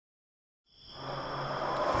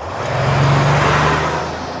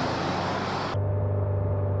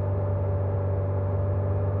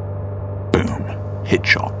hit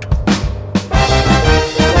shot.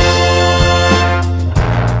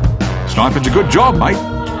 Sniping's a good job, mate.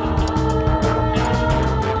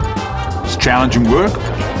 It's challenging work,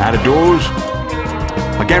 out of doors.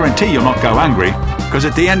 I guarantee you'll not go hungry, because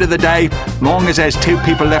at the end of the day, long as there's 2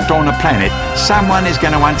 people left on the planet, someone is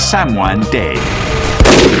going to want someone dead.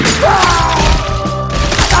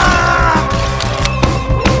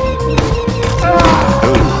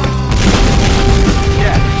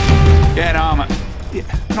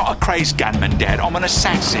 Not a crazed gunman, Dad. I'm an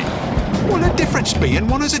assassin. What the difference being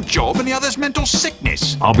one has a job and the other's mental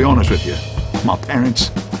sickness? I'll be honest with you. My parents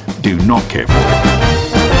do not care for it.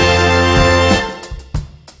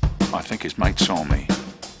 I think his mate saw me.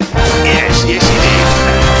 Yes, yes he did.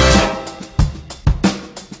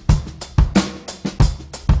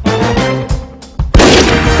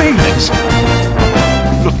 Feelings?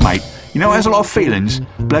 Look, mate, you know who has a lot of feelings?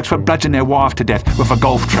 Blokes for bludgeoning their wife to death with a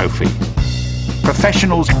golf trophy.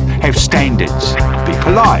 Professionals have standards. Be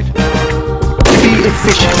polite. Be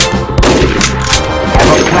efficient. Have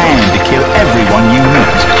a plan to kill everyone you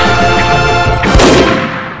meet.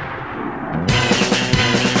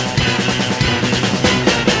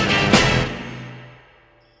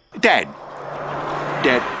 Dad,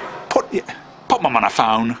 put Mum on the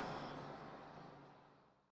phone.